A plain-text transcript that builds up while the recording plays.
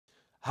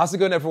How's it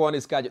going, everyone?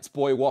 It's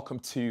GadgetsBoy. Welcome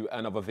to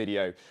another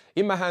video.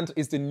 In my hand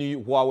is the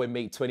new Huawei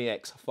Mate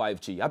 20X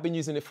 5G. I've been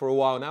using it for a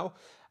while now,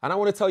 and I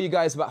want to tell you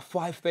guys about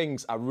 5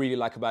 things I really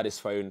like about this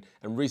phone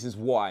and reasons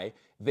why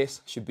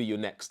this should be your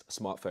next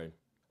smartphone.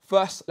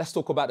 First, let's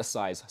talk about the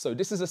size. So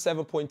this is a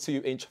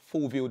 7.2-inch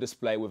full-view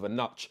display with a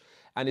notch,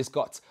 and it's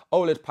got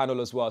OLED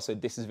panel as well, so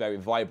this is very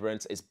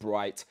vibrant, it's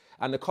bright,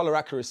 and the color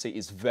accuracy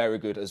is very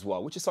good as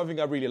well, which is something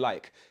I really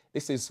like.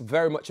 This is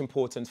very much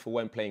important for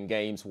when playing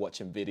games,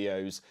 watching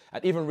videos,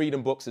 and even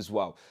reading books as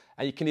well.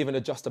 And you can even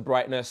adjust the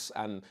brightness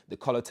and the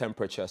color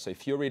temperature. So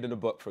if you're reading a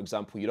book, for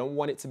example, you don't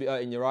want it to be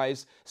hurting your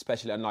eyes,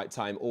 especially at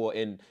nighttime or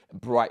in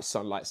bright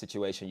sunlight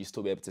situation, you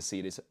still be able to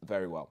see this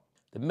very well.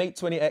 The Mate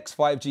 20X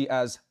 5G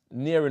has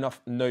near enough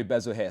no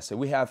bezel here. So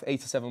we have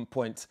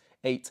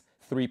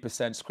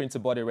 87.83% screen to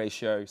body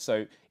ratio.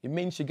 So it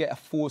means you get a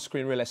full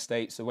screen real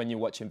estate. So when you're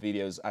watching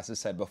videos, as I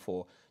said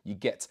before, you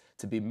get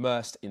to be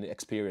immersed in the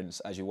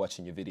experience as you're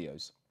watching your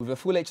videos. With a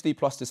full HD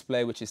plus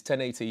display, which is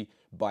 1080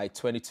 by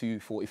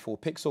 2244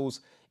 pixels,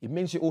 it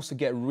means you also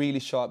get really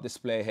sharp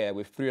display here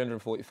with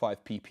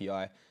 345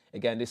 ppi.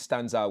 Again, this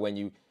stands out when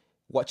you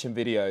watching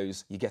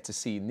videos, you get to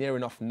see near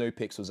enough no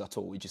pixels at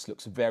all. It just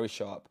looks very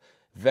sharp,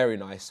 very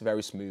nice,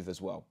 very smooth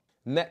as well.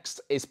 Next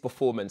is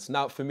performance.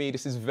 Now, for me,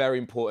 this is very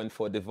important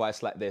for a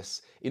device like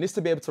this. It needs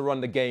to be able to run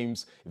the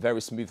games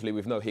very smoothly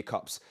with no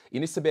hiccups. It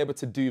needs to be able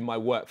to do my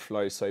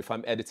workflow. So if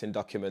I'm editing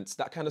documents,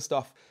 that kind of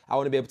stuff, I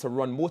want to be able to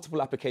run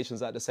multiple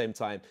applications at the same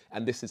time.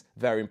 And this is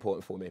very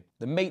important for me.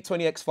 The Mate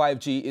 20X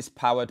 5G is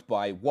powered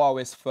by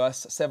Huawei's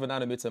first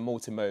 7nm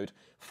multi-mode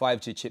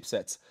 5G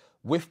chipset,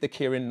 with the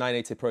Kirin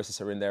 980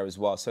 processor in there as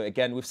well. So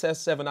again, with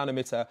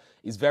 7nm,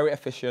 is very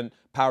efficient,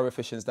 power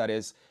efficient that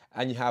is,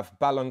 and you have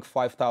Balong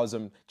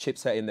 5000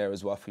 chipset in there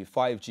as well for your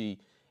 5G.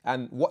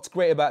 And what's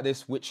great about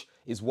this, which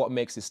is what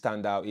makes it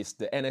stand out, is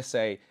the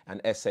NSA and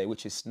SA,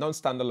 which is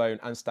non-standalone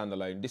and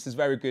standalone. This is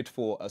very good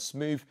for a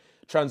smooth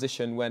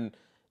transition when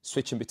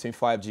switching between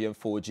 5G and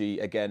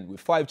 4G. Again,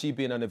 with 5G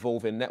being an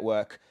evolving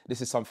network,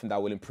 this is something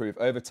that will improve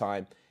over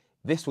time.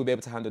 This will be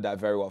able to handle that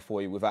very well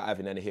for you without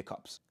having any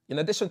hiccups. In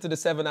addition to the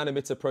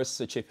 7nm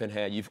processor chip in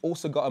here, you've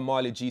also got a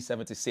Mali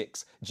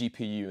G76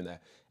 GPU in there.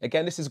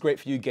 Again, this is great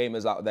for you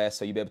gamers out there,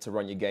 so you'll be able to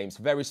run your games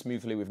very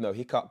smoothly with no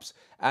hiccups.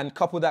 And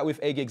couple that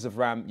with 8 gigs of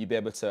RAM, you'll be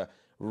able to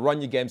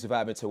run your games without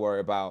having to worry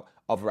about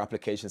other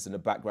applications in the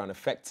background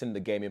affecting the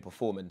gaming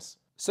performance.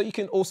 So you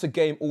can also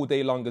game all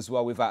day long as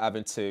well without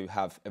having to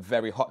have a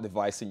very hot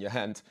device in your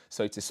hand,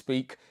 so to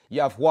speak.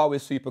 You have Huawei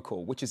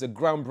SuperCool, which is a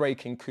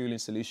groundbreaking cooling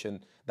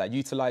solution that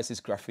utilizes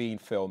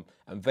graphene film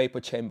and vapor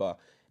chamber.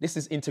 This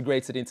is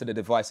integrated into the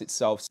device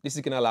itself. This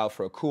is going to allow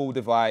for a cool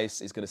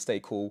device. It's going to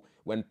stay cool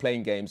when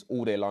playing games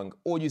all day long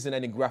or using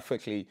any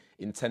graphically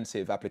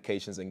intensive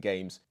applications and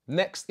games.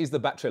 Next is the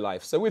battery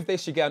life. So with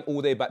this, you get an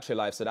all-day battery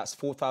life. So that's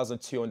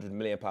 4,200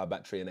 mAh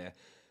battery in there.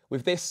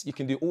 With this, you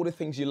can do all the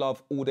things you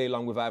love all day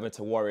long without having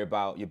to worry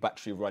about your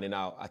battery running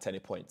out at any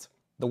point.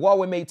 The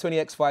Huawei Mate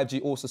 20X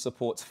 5G also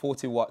supports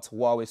 40-watt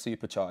Huawei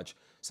Supercharge.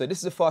 So this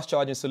is a fast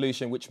charging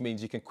solution, which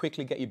means you can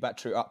quickly get your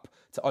battery up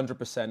to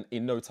 100%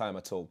 in no time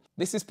at all.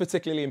 This is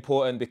particularly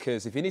important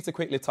because if you need to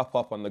quickly top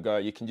up on the go,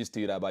 you can just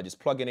do that by just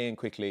plugging it in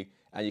quickly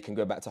and you can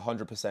go back to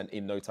 100%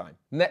 in no time.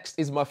 Next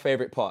is my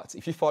favorite part.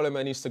 If you follow me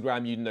on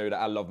Instagram, you know that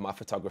I love my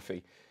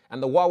photography.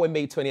 And the Huawei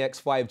Mate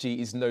 20X 5G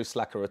is no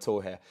slacker at all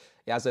here.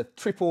 It has a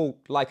triple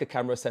Leica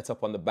camera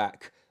setup on the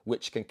back,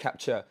 which can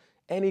capture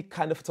any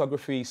kind of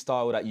photography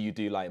style that you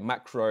do, like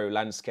macro,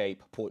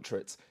 landscape,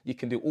 portraits. You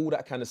can do all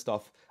that kind of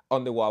stuff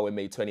on the Huawei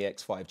Mate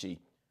 20X 5G.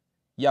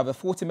 You have a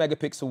 40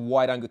 megapixel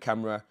wide angle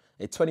camera,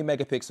 a 20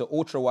 megapixel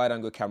ultra wide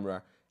angle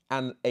camera,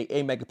 and a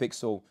 8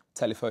 megapixel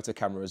telephoto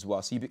camera as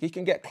well. So you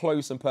can get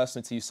close and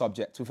personal to your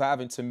subject without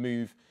having to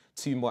move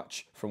too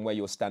much from where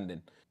you're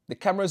standing. The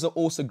cameras are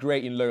also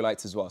great in low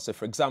lights as well. So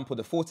for example,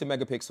 the 40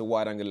 megapixel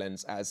wide angle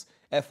lens has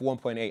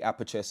f1.8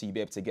 aperture, so you'll be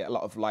able to get a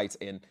lot of light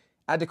in,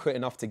 adequate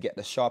enough to get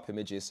the sharp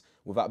images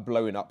without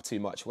blowing up too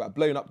much, without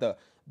blowing up the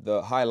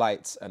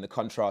highlights and the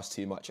contrast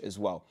too much as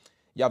well.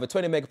 You have a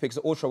 20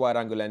 megapixel ultra wide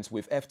angle lens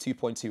with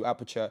f2.2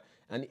 aperture,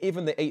 and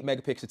even the 8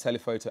 megapixel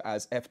telephoto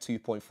has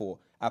f2.4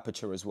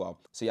 aperture as well.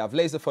 So you have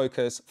laser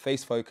focus,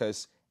 face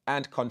focus,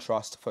 and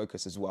contrast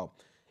focus as well.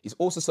 It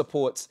also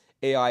supports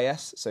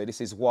AIS, so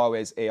this is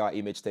Huawei's AI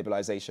image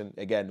stabilization.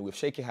 Again, with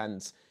shaky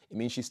hands, it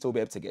means you still be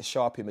able to get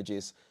sharp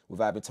images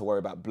without having to worry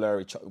about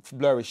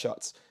blurry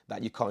shots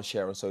that you can't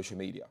share on social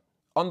media.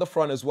 On the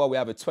front as well, we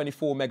have a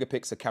 24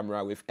 megapixel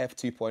camera with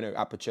f2.0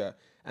 aperture,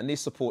 and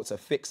this supports a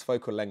fixed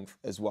focal length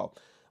as well.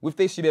 With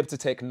this, you'll be able to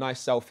take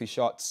nice selfie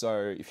shots.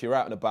 So if you're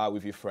out and about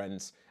with your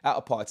friends, at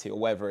a party or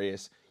wherever it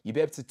is, you'll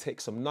be able to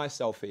take some nice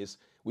selfies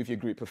with your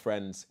group of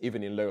friends,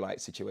 even in low light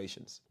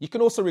situations. You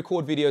can also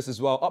record videos as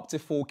well, up to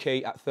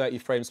 4K at 30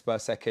 frames per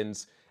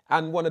second,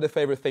 And one of the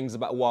favorite things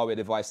about Huawei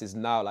devices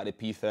now, like the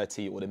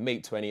P30 or the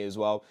Mate 20 as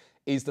well,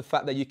 is the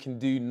fact that you can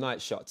do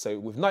night shots. So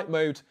with night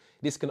mode,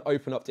 this can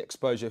open up the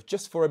exposure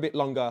just for a bit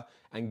longer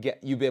and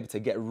you'll be able to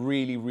get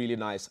really, really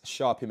nice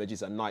sharp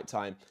images at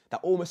nighttime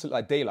that almost look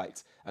like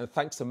daylight. And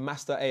thanks to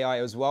Master AI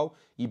as well,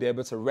 you'll be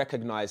able to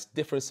recognize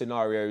different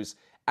scenarios,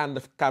 and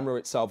the camera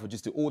itself will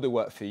just do all the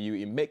work for you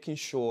in making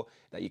sure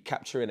that you're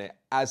capturing it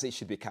as it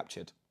should be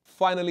captured.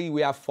 Finally,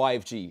 we have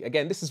 5G.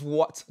 Again, this is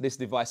what this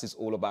device is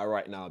all about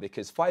right now,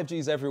 because 5G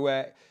is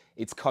everywhere.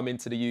 It's coming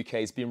to the UK,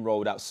 it's been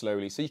rolled out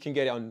slowly. So you can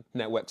get it on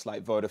networks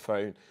like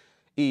Vodafone,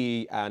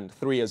 E and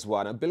 3 as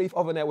well. And I believe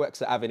other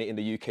networks are having it in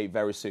the UK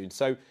very soon.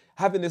 So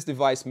having this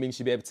device means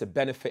you'll be able to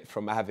benefit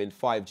from having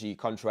 5G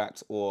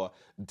contract or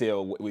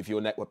deal with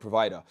your network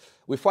provider.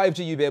 With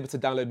 5G, you'll be able to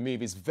download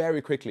movies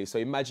very quickly. So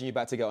imagine you're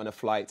about to get on a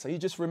flight and you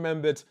just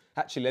remembered,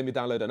 actually, let me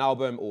download an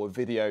album or a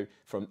video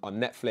on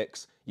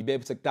Netflix. You'll be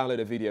able to download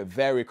a video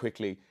very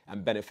quickly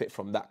and benefit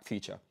from that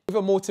feature. With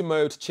a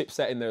multi-mode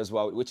chipset in there as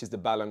well, which is the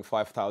Balong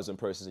 5000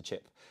 processor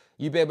chip,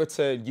 you'll be able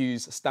to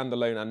use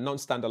standalone and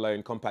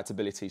non-standalone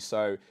compatibility.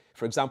 So,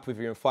 for example, if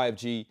you're in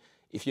 5G,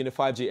 if you're in a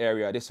 5G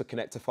area, this will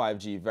connect to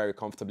 5G very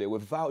comfortably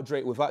without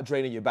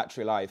draining your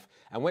battery life.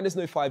 And when there's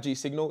no 5G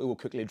signal, it will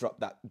quickly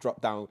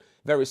drop down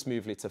very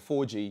smoothly to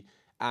 4G,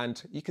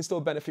 and you can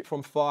still benefit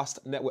from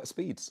fast network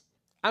speeds.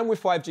 And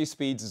with 5G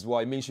speeds as well,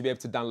 it means you'll be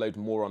able to download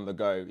more on the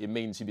go. It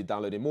means you'll be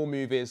downloading more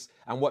movies.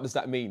 And what does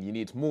that mean? You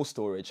need more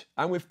storage.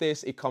 And with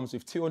this, it comes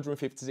with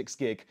 256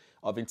 gig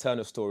of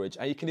internal storage.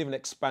 And you can even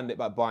expand it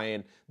by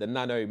buying the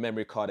nano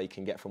memory card that you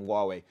can get from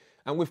Huawei.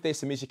 And with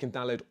this, it means you can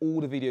download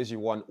all the videos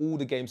you want, all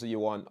the games that you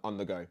want on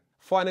the go.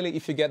 Finally,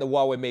 if you get the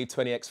Huawei Mate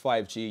 20X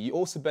 5G, you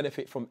also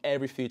benefit from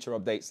every feature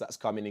updates that's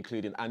coming,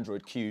 including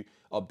Android Q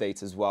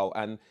updates as well,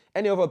 and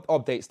any other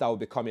updates that will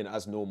be coming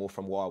as normal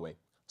from Huawei.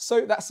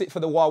 So that's it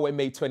for the Huawei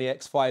Mate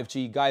 20X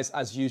 5G. Guys,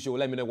 as usual,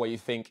 let me know what you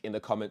think in the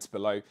comments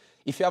below.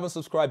 If you haven't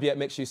subscribed yet,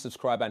 make sure you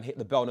subscribe and hit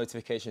the bell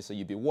notification so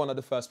you'll be one of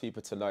the first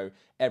people to know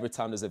every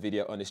time there's a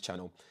video on this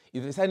channel.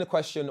 If there's any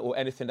question or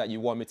anything that you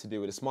want me to do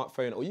with a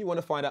smartphone or you want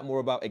to find out more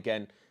about,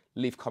 again,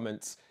 leave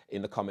comments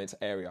in the comments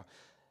area.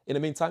 In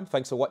the meantime,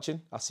 thanks for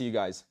watching. I'll see you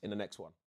guys in the next one.